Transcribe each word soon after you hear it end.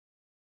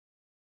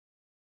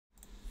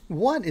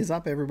What is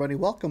up, everybody?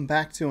 Welcome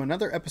back to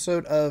another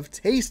episode of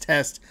Taste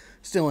Test.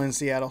 Still in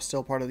Seattle,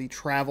 still part of the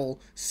travel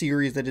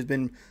series that has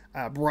been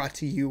brought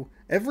to you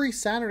every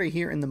Saturday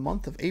here in the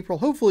month of April.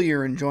 Hopefully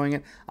you're enjoying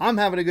it. I'm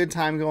having a good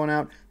time going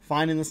out,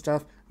 finding the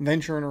stuff,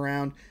 venturing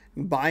around,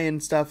 buying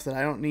stuff that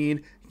I don't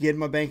need, getting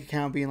my bank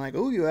account being like,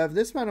 oh, you have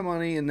this amount of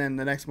money, and then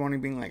the next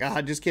morning being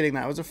like, just kidding,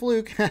 that was a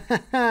fluke.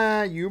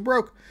 You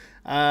broke.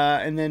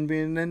 And then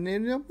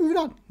moving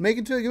on,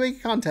 making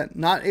content.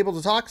 Not able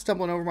to talk,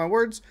 stumbling over my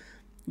words.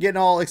 Getting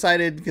all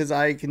excited because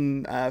I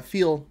can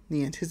feel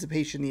the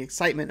anticipation, the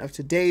excitement of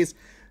today's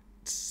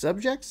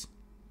subjects,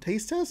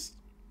 taste tests,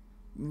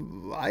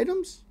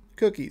 items,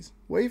 cookies,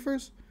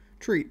 wafers,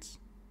 treats.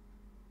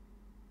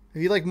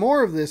 If you'd like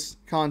more of this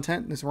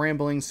content, this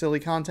rambling, silly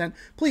content,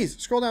 please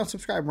scroll down,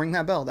 subscribe, ring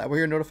that bell. That way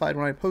you're notified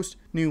when I post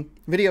new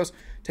videos.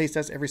 Taste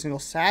tests every single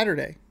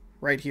Saturday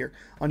right here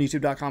on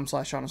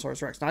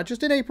youtube.com/ShaunosaurusRex. Not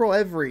just in April,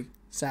 every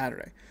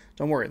Saturday.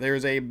 Don't worry, there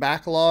is a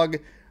backlog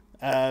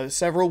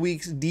several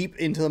weeks deep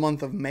into the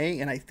month of May,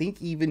 and I think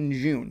even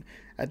June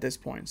at this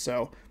point.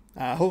 So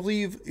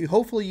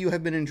hopefully you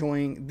have been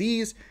enjoying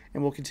these,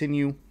 and we'll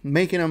continue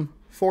making them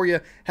for you.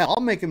 Hell,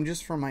 I'll make them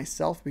just for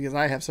myself because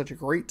I have such a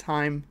great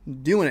time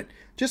doing it.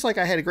 Just like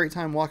I had a great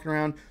time walking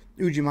around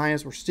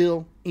Ujimaya's. We're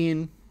still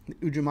in the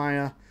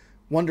Ujimaya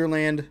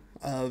wonderland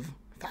of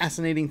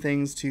fascinating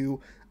things to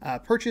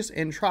purchase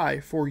and try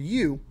for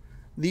you,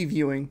 the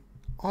viewing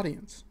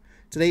audience.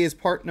 Today is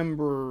part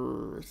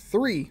number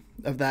 3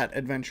 of that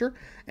adventure,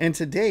 and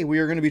today we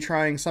are going to be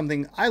trying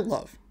something I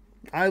love.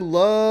 I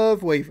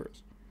love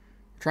wafers.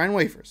 We're trying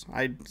wafers.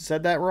 I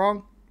said that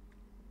wrong.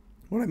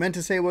 What I meant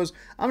to say was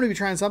I'm going to be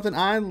trying something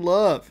I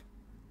love.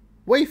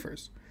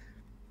 Wafers.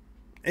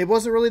 It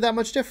wasn't really that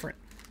much different.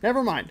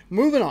 Never mind.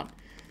 Moving on.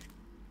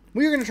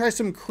 We are going to try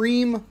some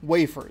cream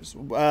wafers.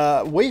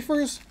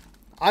 Wafers,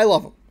 I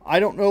love them. I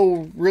don't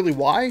know really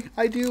why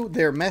I do.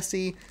 They're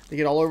messy. They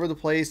get all over the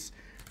place.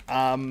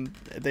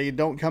 They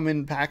don't come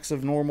in packs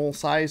of normal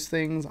size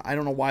things. I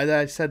don't know why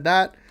I said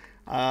that.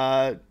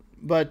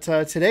 But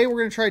today we're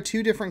going to try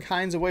 2 different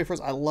kinds of wafers.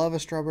 I love a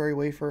strawberry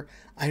wafer.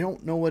 I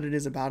don't know what it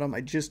is about them.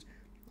 I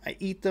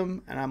eat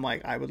them and I'm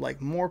like, I would like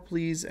more,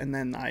 please. And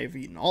then I've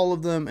eaten all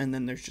of them and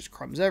then there's just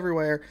crumbs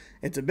everywhere.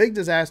 It's a big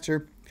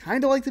disaster.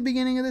 Kind of like the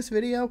beginning of this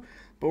video,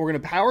 but we're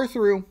going to power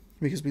through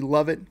because we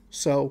love it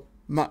so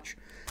much.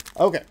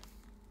 Okay.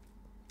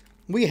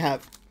 We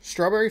have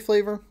strawberry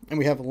flavor and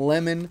we have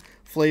lemon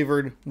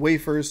flavored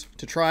wafers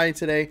to try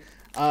today.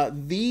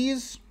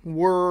 These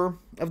were,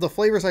 of the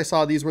flavors I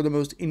saw, these were the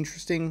most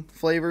interesting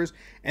flavors,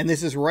 and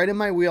this is right in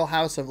my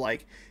wheelhouse of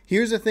like,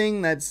 here's a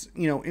thing that's,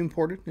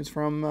 imported. It's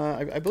from,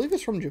 I believe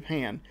it's from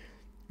Japan,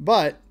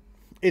 but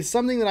it's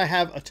something that I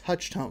have a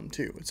touch tone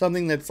to. It's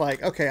something that's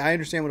like, okay, I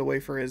understand what a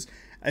wafer is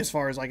as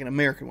far as like an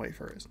American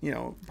wafer is,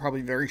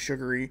 probably very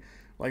sugary,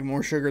 like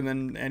more sugar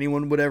than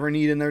anyone would ever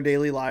need in their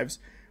daily lives.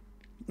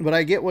 But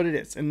I get what it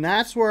is. And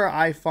that's where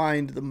I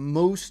find the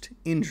most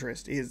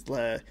interest is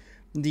the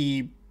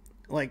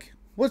like,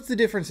 what's the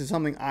difference in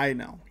something I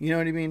know? You know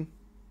what I mean?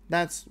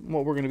 That's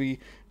what we're going to be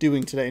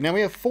doing today. Now we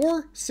have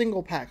 4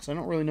 single packs. I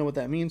don't really know what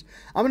that means.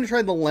 I'm going to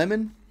try the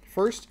lemon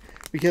first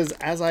because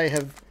as I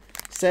have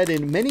said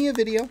in many a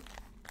video,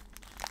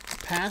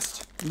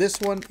 past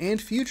this one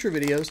and future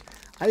videos,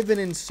 I've been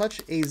in such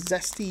a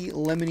zesty,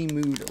 lemony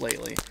mood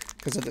lately.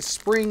 Because of the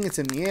spring, it's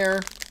in the air.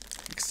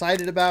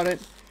 Excited about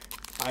it.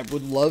 I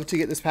would love to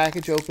get this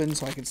package open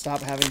so I can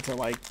stop having to,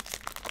 like,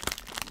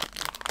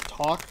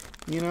 talk,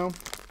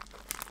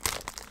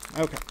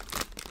 Okay.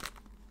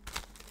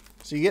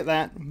 So you get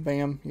that.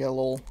 Bam. You got a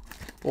little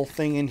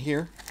thing in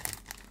here.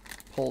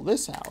 Pull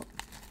this out.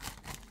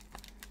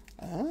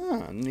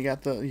 And you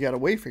got a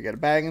wafer. You got a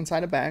bag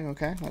inside a bag.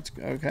 Okay. That's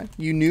okay.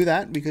 You knew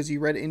that because you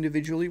read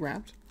individually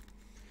wrapped.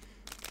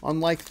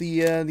 Unlike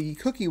the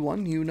cookie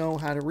one, you know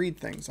how to read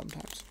things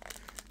sometimes.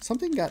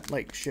 Something got,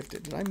 like,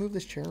 shifted. Did I move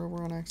this chair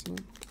over on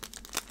accident?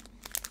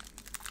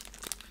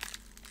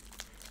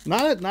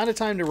 Not a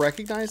time to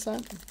recognize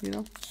that,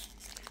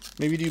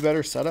 Maybe do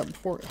better setup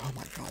before. Oh,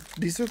 my God.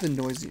 These are the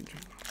noisy.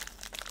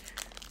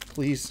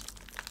 Please.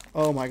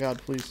 Oh, my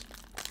God, please.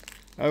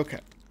 Okay.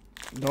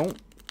 Don't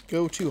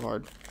go too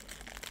hard.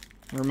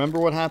 Remember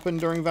what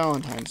happened during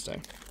Valentine's Day.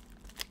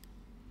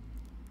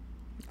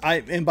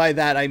 And by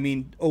that, I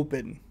mean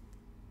open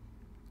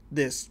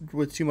this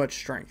with too much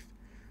strength.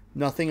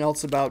 Nothing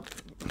else about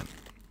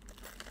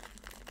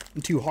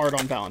too hard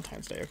on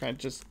Valentine's Day, okay?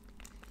 Just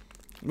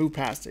move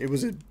past it. It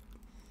was a...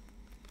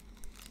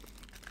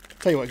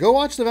 Tell you what, go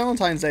watch the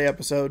Valentine's Day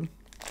episode.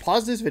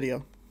 Pause this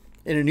video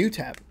in a new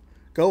tab.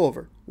 Go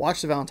over.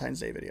 Watch the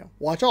Valentine's Day video.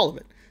 Watch all of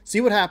it.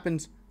 See what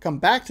happens. Come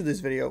back to this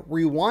video.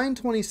 Rewind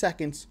 20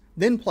 seconds.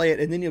 Then play it.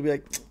 And then you'll be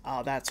like,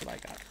 oh, that's what I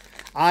got.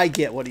 I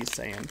get what he's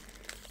saying.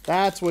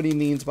 That's what he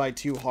means by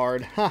too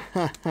hard. Ha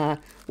ha ha.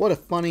 What a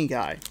funny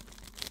guy.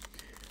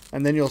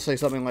 And then you'll say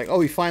something like,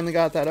 oh, he finally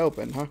got that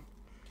open, huh?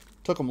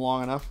 Took him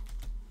long enough.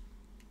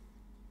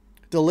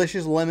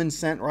 Delicious lemon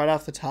scent right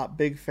off the top.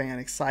 Big fan.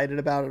 Excited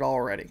about it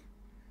already.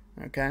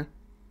 Okay?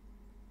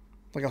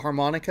 Like a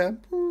harmonica.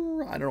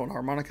 I don't know what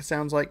harmonica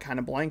sounds like. Kind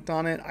of blanked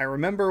on it. I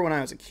remember when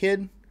I was a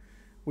kid,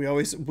 we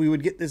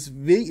would get this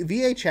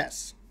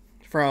VHS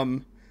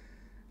from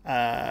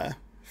the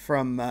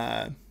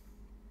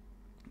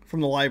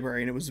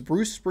library, and it was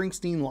Bruce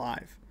Springsteen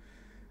Live.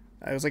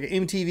 It was like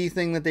an MTV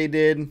thing that they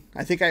did.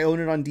 I think I own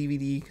it on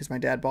DVD because my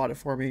dad bought it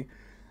for me.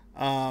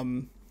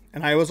 And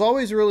I was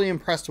always really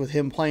impressed with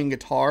him playing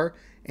guitar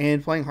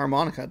and playing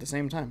harmonica at the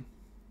same time.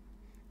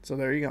 So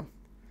there you go.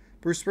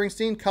 Bruce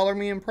Springsteen, color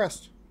me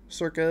impressed.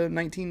 Circa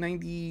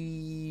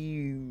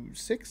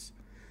 1996?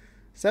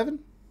 7?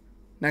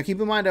 Now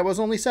keep in mind I was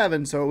only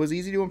 7, so it was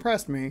easy to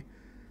impress me.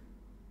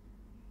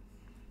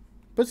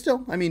 But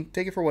still, I mean,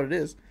 take it for what it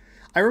is.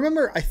 I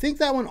remember, I think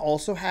that one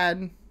also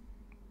had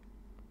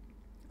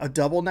a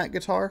double neck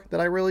guitar that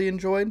I really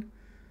enjoyed.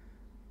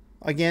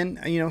 Again,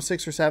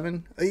 6 or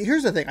 7.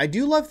 Here's the thing. I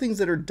do love things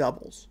that are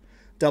doubles.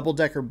 Double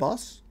decker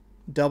bus,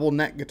 double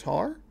neck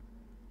guitar,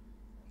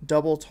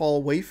 double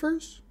tall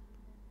wafers,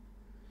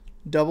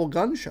 double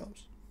gun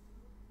shows.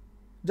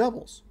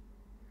 Doubles.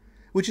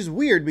 Which is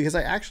weird because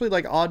I actually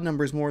like odd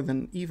numbers more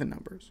than even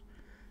numbers.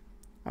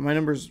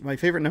 My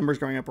favorite numbers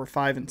growing up were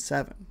 5 and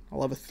 7. I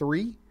love a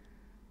 3.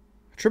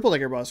 A triple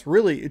decker bus,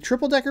 really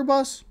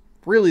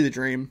the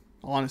dream,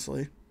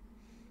 honestly.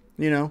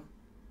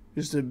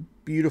 Just a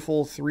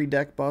beautiful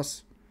 3-deck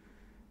bus.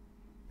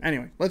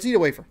 Anyway, let's eat a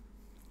wafer.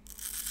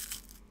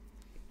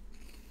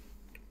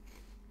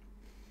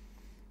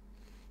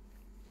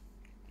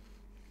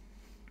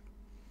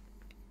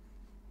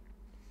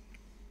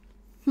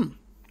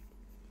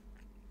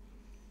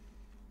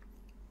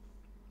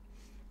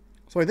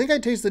 So I think I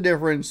taste the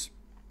difference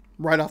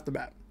right off the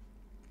bat.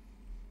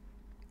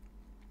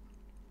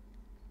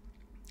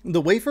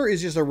 The wafer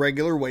is just a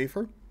regular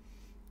wafer,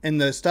 and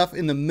the stuff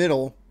in the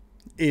middle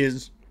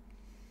is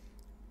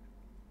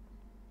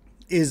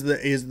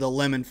the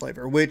lemon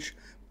flavor, which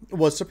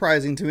was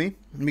surprising to me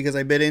because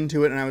I bit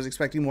into it and I was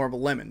expecting more of a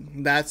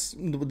lemon. That's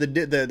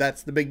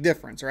the big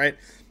difference, right?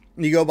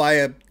 You go buy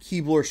a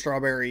Keebler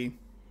strawberry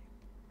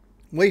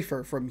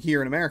wafer from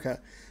here in America,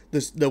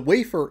 the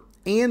wafer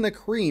and the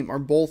cream are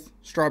both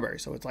strawberry,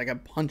 so it's like a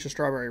punch of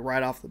strawberry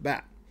right off the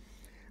bat.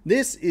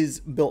 This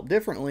is built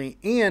differently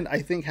and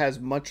I think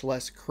has much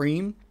less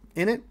cream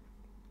in it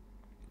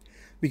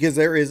because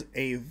there is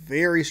a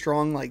very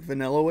strong like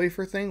vanilla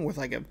wafer thing with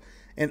like an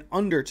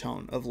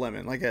undertone of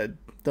lemon, like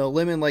the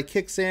lemon like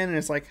kicks in and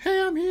it's like,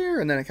 hey, I'm here,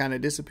 and then it kind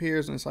of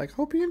disappears and it's like,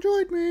 hope you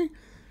enjoyed me.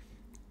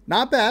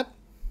 Not bad.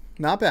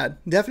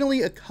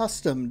 Definitely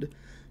accustomed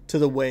to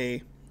the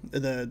way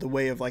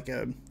of like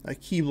a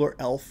Keebler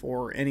Elf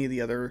or any of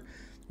the other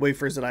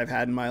wafers that I've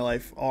had in my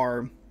life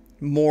are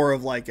more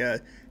of like a,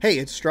 hey,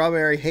 it's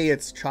strawberry, hey,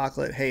 it's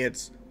chocolate, hey,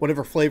 it's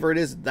whatever flavor it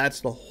is, that's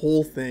the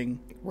whole thing,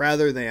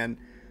 rather than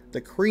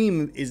the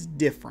cream is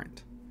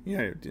different.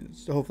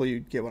 So hopefully you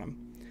get what I'm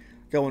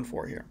going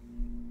for here.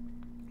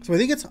 So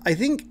I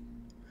think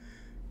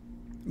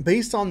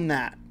based on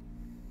that,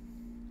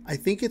 I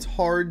think it's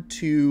hard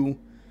to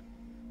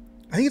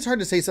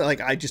say something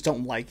like I just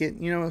don't like it,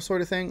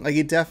 sort of thing. Like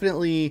it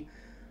definitely,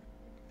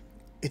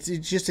 it's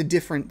just a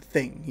different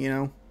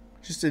thing,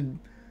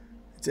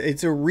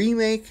 it's a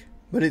remake,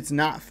 but it's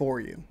not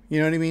for you. You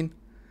know what I mean?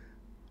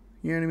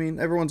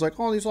 Everyone's like,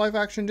 oh, these live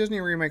action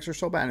Disney remakes are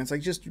so bad. And it's like,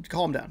 just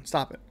calm down.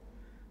 Stop it.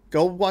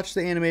 Go watch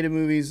the animated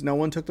movies. No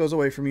one took those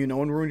away from you. No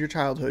one ruined your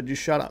childhood.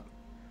 Just shut up.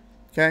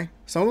 Okay?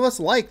 Some of us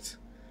liked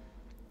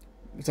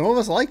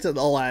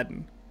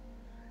Aladdin.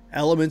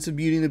 Elements of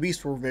Beauty and the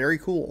Beast were very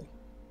cool.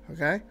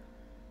 Okay?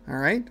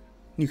 Alright?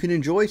 You can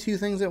enjoy two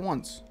things at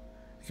once.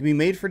 It can be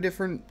made for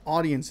different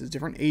audiences,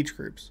 different age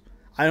groups.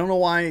 I don't know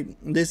why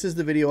this is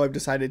the video I've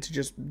decided to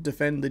just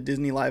defend the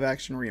Disney live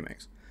action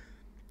remakes.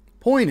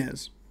 Point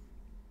is,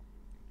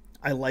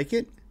 I like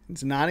it.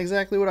 It's not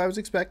exactly what I was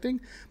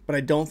expecting, but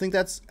I don't think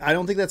that's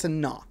a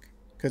knock,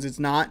 because it's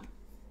not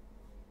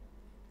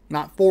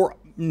for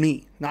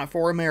me, not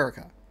for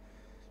America.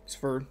 It's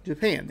for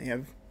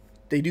Japan.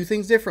 They do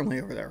things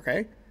differently over there,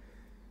 okay?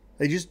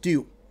 They just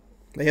do.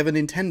 They have a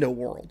Nintendo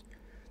world.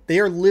 They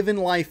are living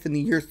life in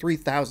the year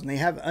 3000. They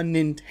have a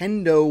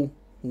Nintendo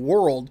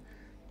world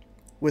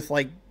with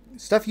like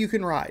stuff you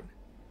can ride.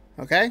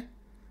 Okay?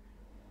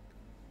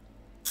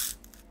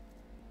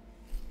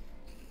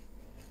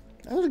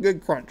 That was a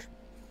good crunch.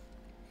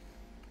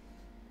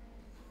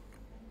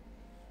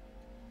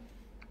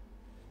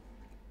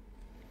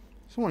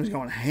 Someone's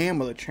going ham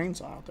with a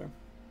chainsaw out there.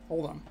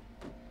 Hold on.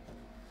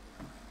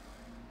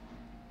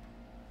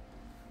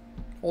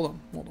 Hold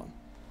on.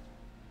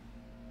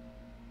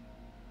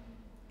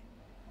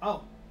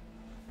 Oh.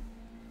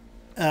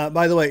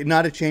 By the way,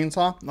 not a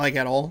chainsaw, like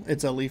at all.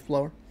 It's a leaf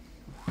blower.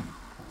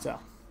 So,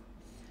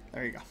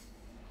 there you go.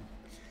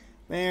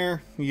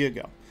 There you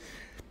go.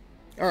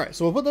 Alright,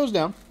 so we'll put those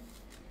down.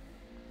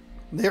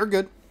 They're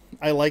good.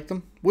 I like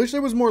them. Wish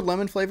there was more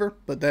lemon flavor,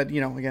 but that,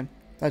 again,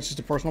 that's just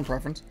a personal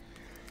preference.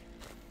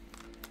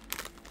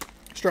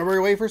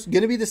 Strawberry wafers,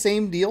 gonna be the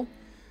same deal.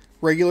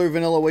 Regular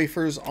vanilla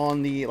wafers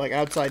on the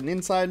outside and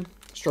inside.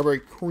 Strawberry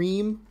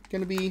cream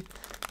gonna be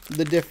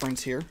the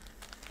difference here.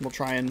 We'll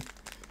try and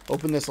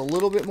open this a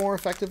little bit more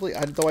effectively,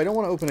 though I don't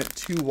want to open it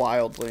too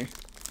wildly.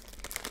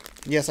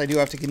 Yes, I do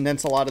have to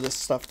condense a lot of this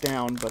stuff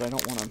down, but I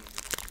don't want to...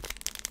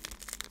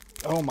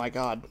 Oh my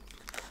god.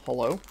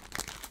 Hello?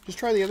 Just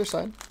try the other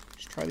side.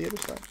 Just try the other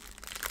side.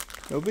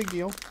 No big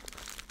deal.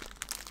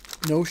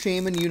 No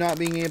shame in you not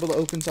being able to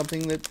open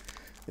something that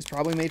is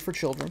probably made for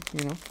children,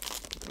 you know?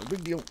 No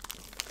big deal.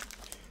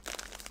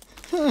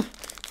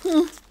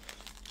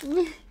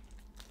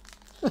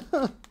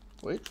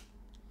 Wait.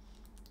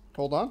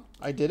 Hold on.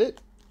 I did it.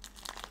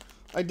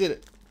 I did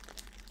it.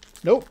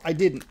 Nope, I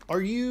didn't.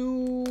 Are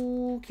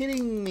you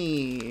kidding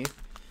me?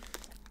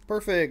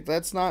 Perfect.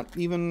 That's not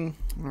even...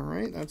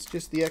 Alright, that's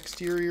just the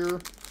exterior.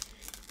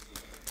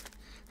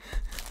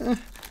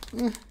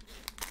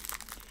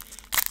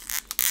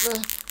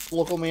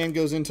 Local man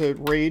goes into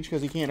rage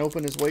because he can't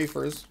open his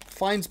wafers.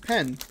 Finds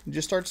pen. And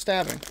just starts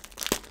stabbing.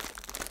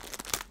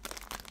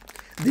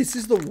 This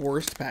is the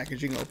worst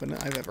packaging open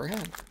I've ever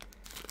had.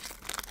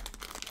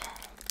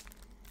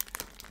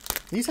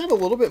 These have a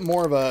little bit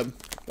more of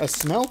a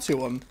smell to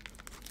them.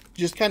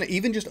 Just kind of,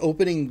 even just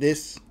opening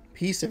this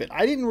piece of it.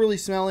 I didn't really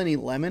smell any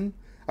lemon.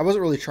 I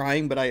wasn't really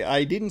trying, but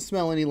I didn't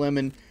smell any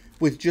lemon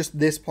with just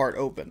this part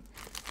open.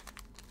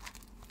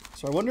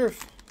 So I wonder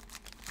if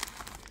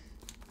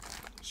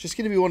it's just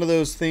going to be one of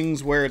those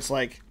things where it's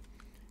like,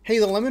 hey,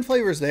 the lemon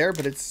flavor's there,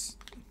 but it's...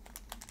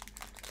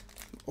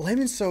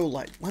 Lemon's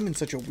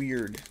such a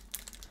weird...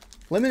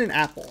 Lemon and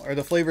apple are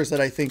the flavors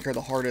that I think are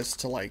the hardest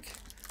to, like,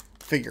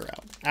 figure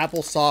out.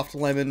 Apple, soft,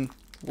 lemon,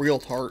 real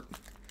tart.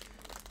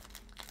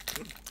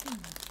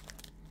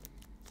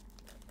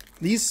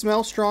 These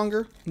smell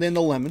stronger than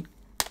the lemon.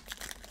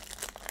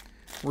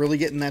 Really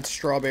getting that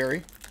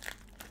strawberry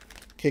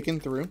kicking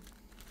through.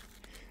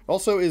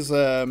 Also is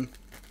the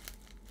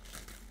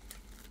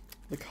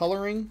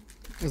coloring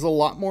is a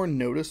lot more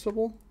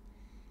noticeable.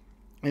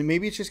 And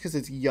maybe it's just because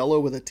it's yellow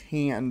with a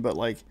tan, but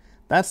like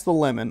that's the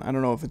lemon. I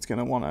don't know if it's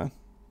gonna wanna...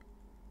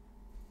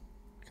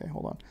 Okay,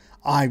 hold on.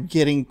 I'm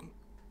getting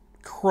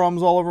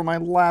crumbs all over my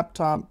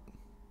laptop.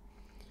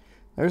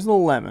 There's the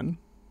lemon.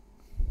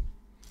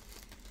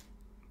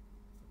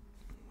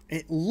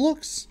 It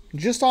looks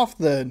just off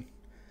the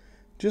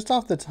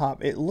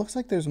top. It looks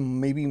like there's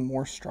maybe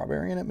more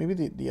strawberry in it. Maybe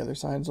the other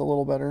side's a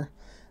little better.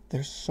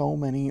 There's so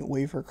many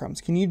wafer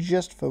crumbs. Can you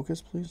just focus,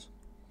 please?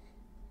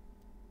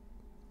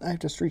 I have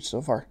to reach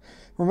so far.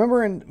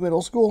 Remember in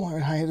middle school,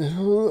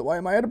 why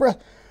am I out of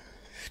breath?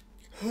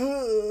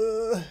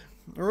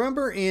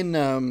 Remember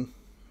in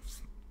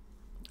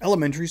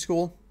elementary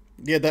school,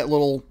 you had that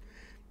little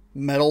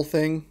metal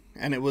thing,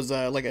 and it was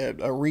like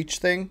a reach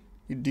thing.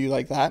 You'd do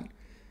like that.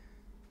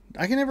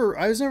 I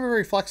was never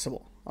very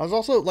flexible. I was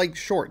also like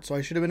short, so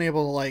I should have been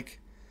able to like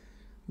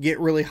get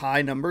really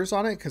high numbers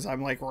on it because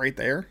I'm like right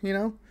there, you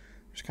know?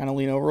 Just kind of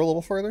lean over a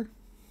little further.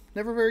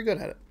 Never very good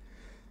at it.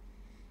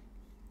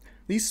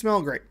 These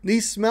smell great.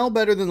 These smell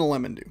better than the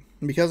lemon do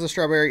because the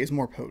strawberry is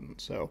more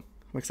potent. So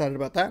I'm excited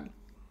about that.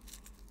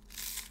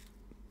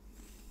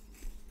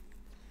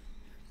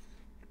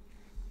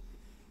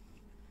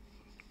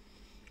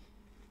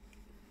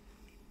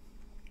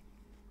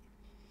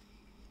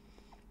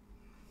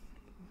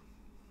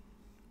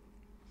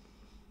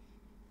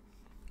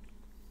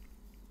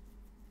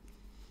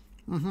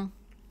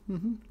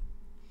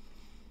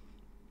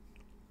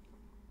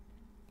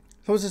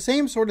 So it's the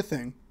same sort of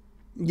thing.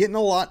 Getting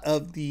a lot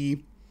of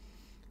the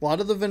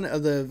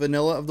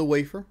vanilla of the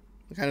wafer,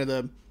 kind of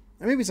the,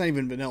 maybe it's not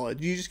even vanilla.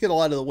 You just get a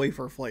lot of the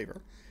wafer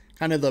flavor,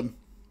 kind of the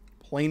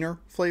plainer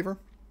flavor.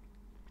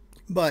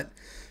 But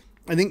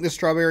I think the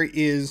strawberry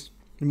is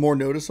more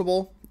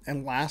noticeable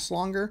and lasts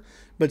longer,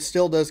 but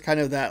still does kind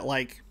of that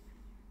like,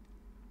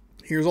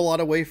 here's a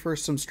lot of wafer,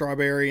 some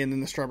strawberry, and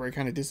then the strawberry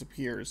kind of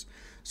disappears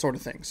sort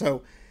of thing.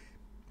 So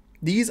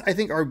these I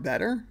think are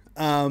better.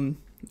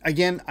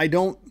 Again, I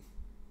don't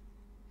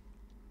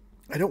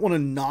want to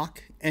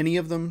knock any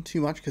of them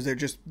too much because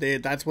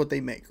that's what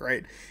they make,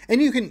 right?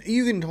 And you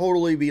can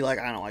totally be like,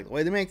 I don't like the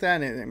way they make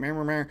that,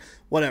 and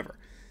whatever.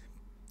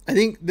 I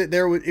think that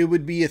it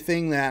would be a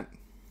thing that,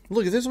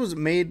 look, if this was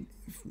made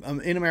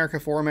in America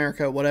for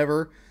America,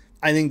 whatever,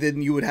 I think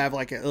then you would have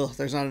like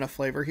there's not enough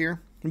flavor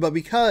here. But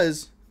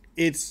because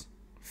it's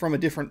from a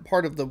different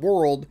part of the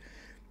world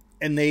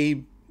and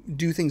they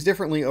do things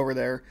differently over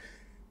there,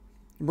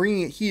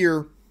 bringing it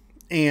here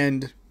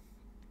and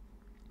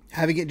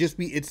having it just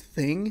be its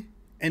thing,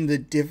 and the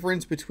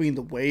difference between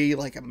the way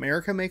like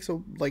America makes a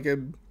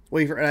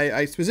wafer, and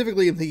I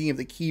specifically am thinking of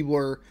the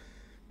Keebler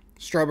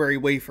strawberry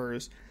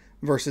wafers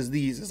versus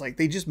these, is like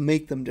they just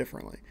make them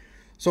differently.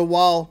 So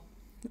while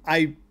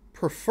I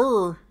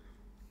prefer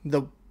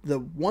the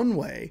one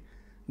way,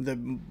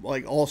 the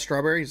like all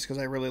strawberries, because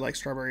I really like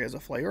strawberry as a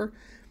flavor,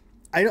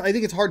 I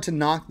think it's hard to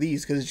knock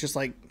these because it's just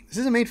like, this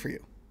isn't made for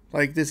you.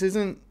 Like, this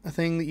isn't a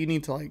thing that you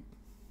need to like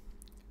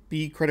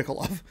be critical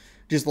of.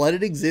 Just let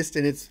it exist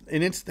in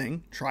its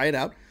thing. Try it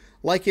out.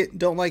 Like it,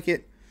 don't like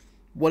it,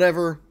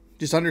 whatever.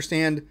 Just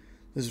understand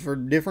this is for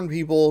different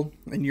people,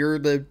 and you're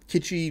the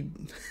kitschy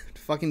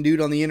fucking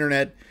dude on the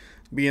internet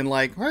being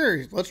like,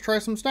 hey, let's try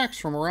some snacks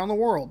from around the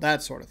world,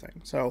 that sort of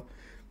thing. So,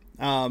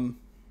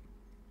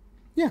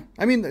 yeah,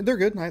 I mean, they're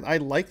good. I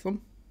like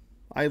them.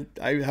 I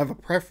have a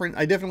preference.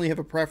 I definitely have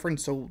a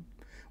preference to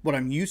what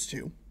I'm used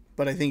to,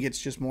 but I think it's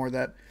just more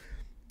that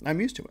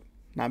I'm used to it.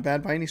 Not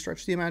bad by any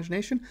stretch of the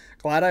imagination.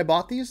 Glad I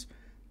bought these,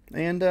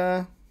 and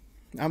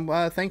I'm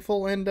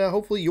thankful, and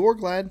hopefully you're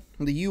glad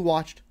that you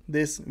watched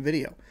this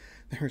video.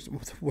 There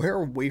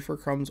are wafer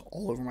crumbs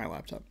all over my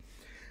laptop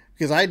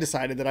because I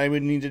decided that I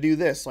would need to do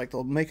this, like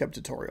the makeup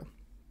tutorial.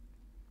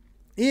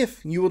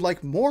 If you would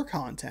like more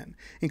content,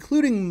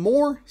 including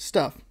more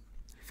stuff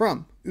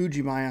from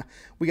Ujimaya,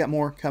 we got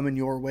more coming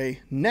your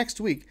way next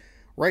week,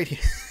 right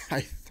here.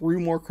 I threw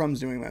more crumbs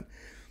doing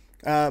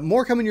that.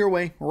 More coming your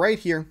way right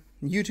here,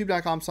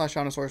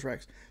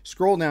 youtube.com/Shawnosaurus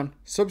Scroll down,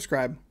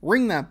 subscribe,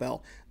 ring that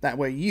bell. That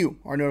way you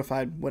are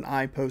notified when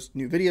I post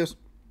new videos.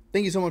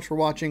 Thank you so much for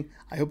watching.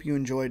 I hope you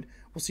enjoyed.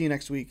 We'll see you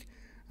next week.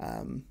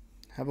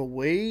 Have a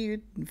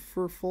wait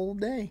for full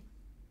day.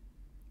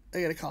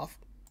 I got a cough.